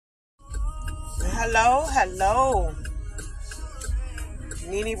Hello, hello.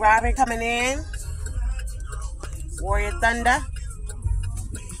 Nene Robin coming in. Warrior Thunder.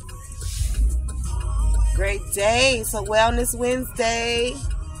 Great day. So Wellness Wednesday.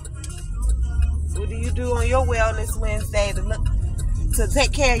 What do you do on your Wellness Wednesday to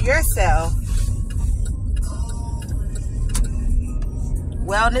take care of yourself?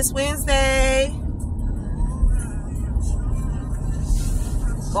 Wellness Wednesday.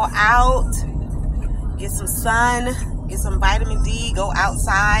 Go out, get some sun, get some vitamin D, go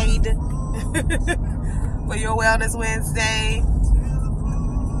outside for your Wellness Wednesday.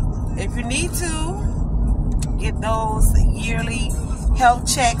 If you need to, get those yearly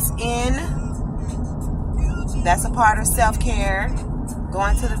health checks in. That's a part of self-care,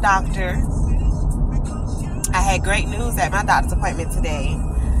 going to the doctor. I had great news at my doctor's appointment today.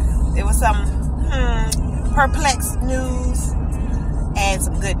 There was some perplexed news and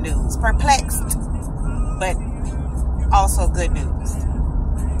some good news. Perplexed, but also good news.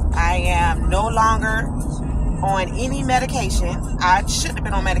 I am no longer on any medication. I shouldn't have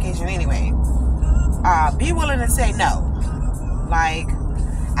been on medication anyway. Be willing to say no. Like,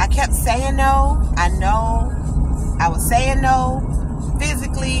 I kept saying no. I know I was saying no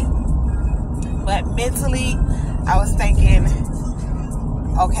physically, but mentally I was thinking,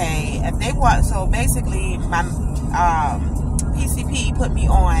 okay, if they want, so basically my PCP put me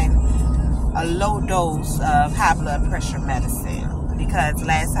on a low dose of high blood pressure medicine because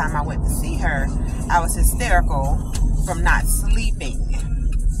last time I went to see her, I was hysterical from not sleeping,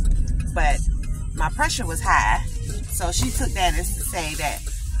 but my pressure was high, so she took that as to say that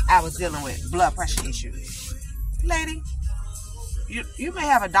I was dealing with blood pressure issues. Lady, you may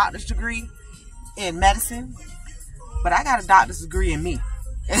have a doctor's degree in medicine, but I got a doctor's degree in me.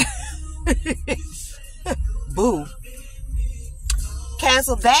 Boo.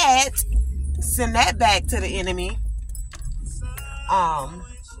 Cancel that. Send that back to the enemy. I'm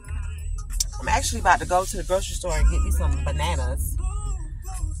actually about to go to the grocery store and get me some bananas.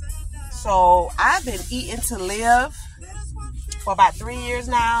 So I've been eating to live for about 3 years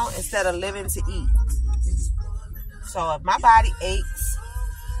now instead of living to eat. So if my body aches,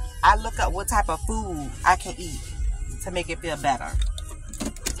 I look up what type of food I can eat to make it feel better.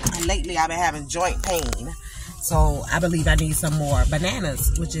 And lately I've been having joint pain. So I believe I need some more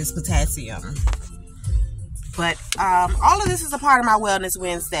bananas, which is potassium. But all of this is a part of my Wellness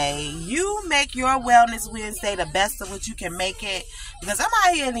Wednesday. You make your Wellness Wednesday the best of what you can make it. Because I'm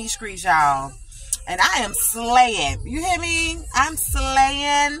out here in these streets, y'all. And I am slaying. You hear me? I'm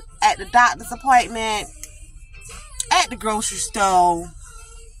slaying at the doctor's appointment, at the grocery store.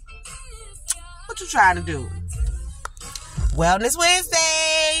 What you trying to do? Wellness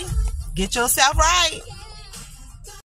Wednesday. Get yourself right.